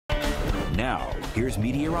Now, here's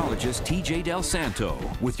meteorologist TJ Del Santo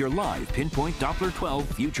with your live Pinpoint Doppler 12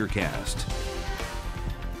 Futurecast.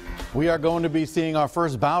 We are going to be seeing our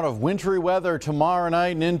first bout of wintry weather tomorrow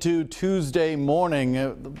night and into Tuesday morning.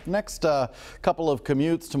 The next couple of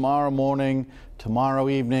commutes tomorrow morning, tomorrow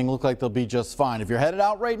evening look like they'll be just fine. If you're headed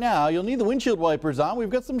out right now, you'll need the windshield wipers on. We've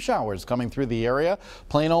got some showers coming through the area.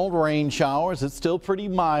 Plain old rain showers. It's still pretty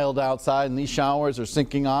mild outside, and these showers are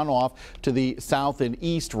sinking on off to the south and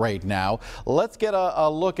east right now. Let's get a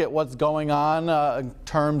look at what's going on in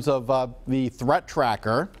terms of the threat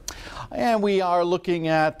tracker. And we are looking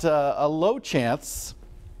at a low chance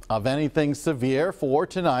of anything severe for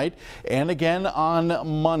tonight and again on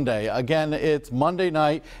Monday. Again, it's Monday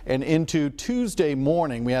night and into Tuesday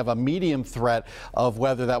morning. We have a medium threat of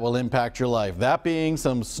weather that will impact your life. That being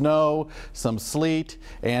some snow, some sleet,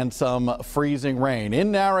 and some freezing rain.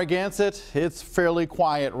 In Narragansett, it's fairly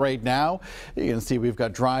quiet right now. You can see we've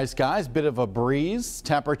got dry skies, bit of a breeze.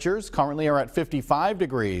 Temperatures currently are at 55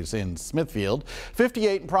 degrees in Smithfield,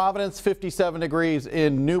 58 in Providence, 57 degrees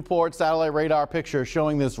in Newport. Satellite radar picture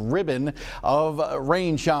showing this ribbon of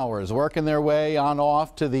rain showers working their way on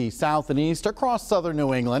off to the south and east across southern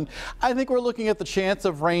New England. I think we're looking at the chance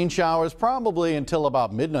of rain showers probably until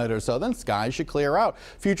about midnight or so. Then skies should clear out.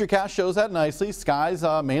 Futurecast shows that nicely. Skies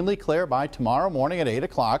mainly clear by tomorrow morning at 8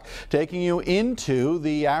 o'clock, taking you into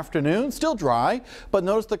the afternoon. Still dry, but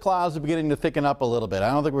notice the clouds are beginning to thicken up a little bit. I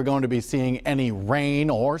don't think we're going to be seeing any rain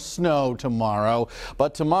or snow tomorrow,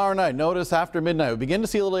 but tomorrow night, notice after midnight, we begin to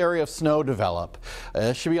see a little area of snow develop.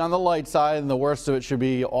 It should be on the light side, and the worst of it should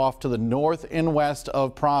be off to the north and west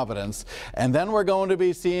of Providence. And then we're going to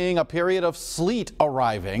be seeing a period of sleet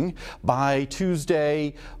arriving by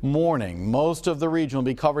Tuesday morning. Most of the region will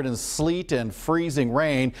be covered in sleet and freezing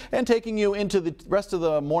rain, and taking you into the rest of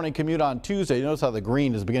the morning commute on Tuesday. You notice how the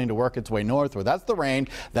green is beginning to work its way northward. That's the rain.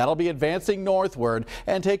 That'll be advancing northward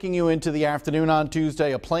and taking you into the afternoon on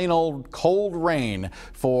Tuesday. A plain old cold rain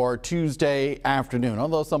for Tuesday afternoon,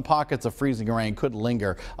 although some pockets of freezing rain could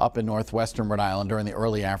linger up in northwestern Rhode Island during the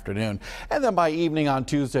early afternoon. And then by evening on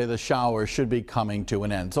Tuesday, the showers should be coming to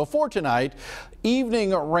an end. So for tonight,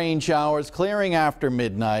 evening rain showers clearing after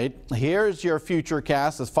midnight. Here's your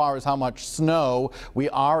Futurecast as far as how much snow we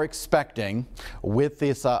are expecting with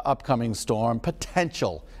this upcoming storm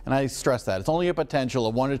potential. And I stress that it's only a potential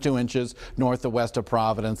of 1 to 2 inches north or west of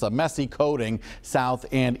Providence, a messy coating south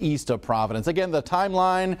and east of Providence. Again, the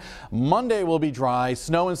timeline: Monday will be dry.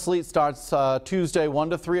 Snow and sleet starts Tuesday 1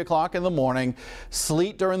 to 3 o'clock in the morning.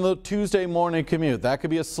 Sleet during the Tuesday morning commute. That could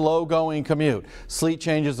be a slow going commute. Sleet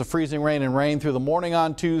changes to freezing rain and rain through the morning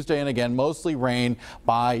on Tuesday, and again mostly rain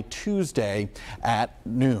by Tuesday at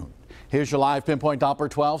noon. Here's your live Pinpoint Doppler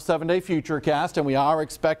 12 7-day Futurecast, and we are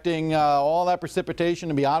expecting all that precipitation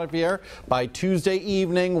to be out of here by Tuesday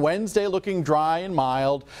evening. Wednesday looking dry and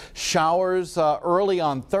mild. Showers early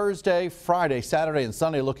on Thursday, Friday, Saturday, and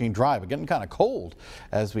Sunday looking dry, but getting kind of cold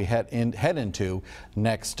as we head into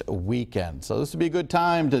next weekend. So this would be a good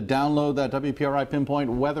time to download that WPRI Pinpoint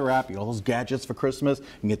weather app. You get all those gadgets for Christmas.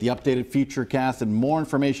 You can get the updated Futurecast and more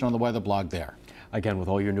information on the weather blog there. Again, with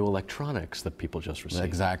all your new electronics that people just received.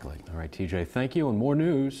 Exactly. All right, TJ, thank you. And more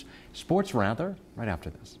news, sports rather, right after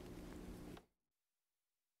this.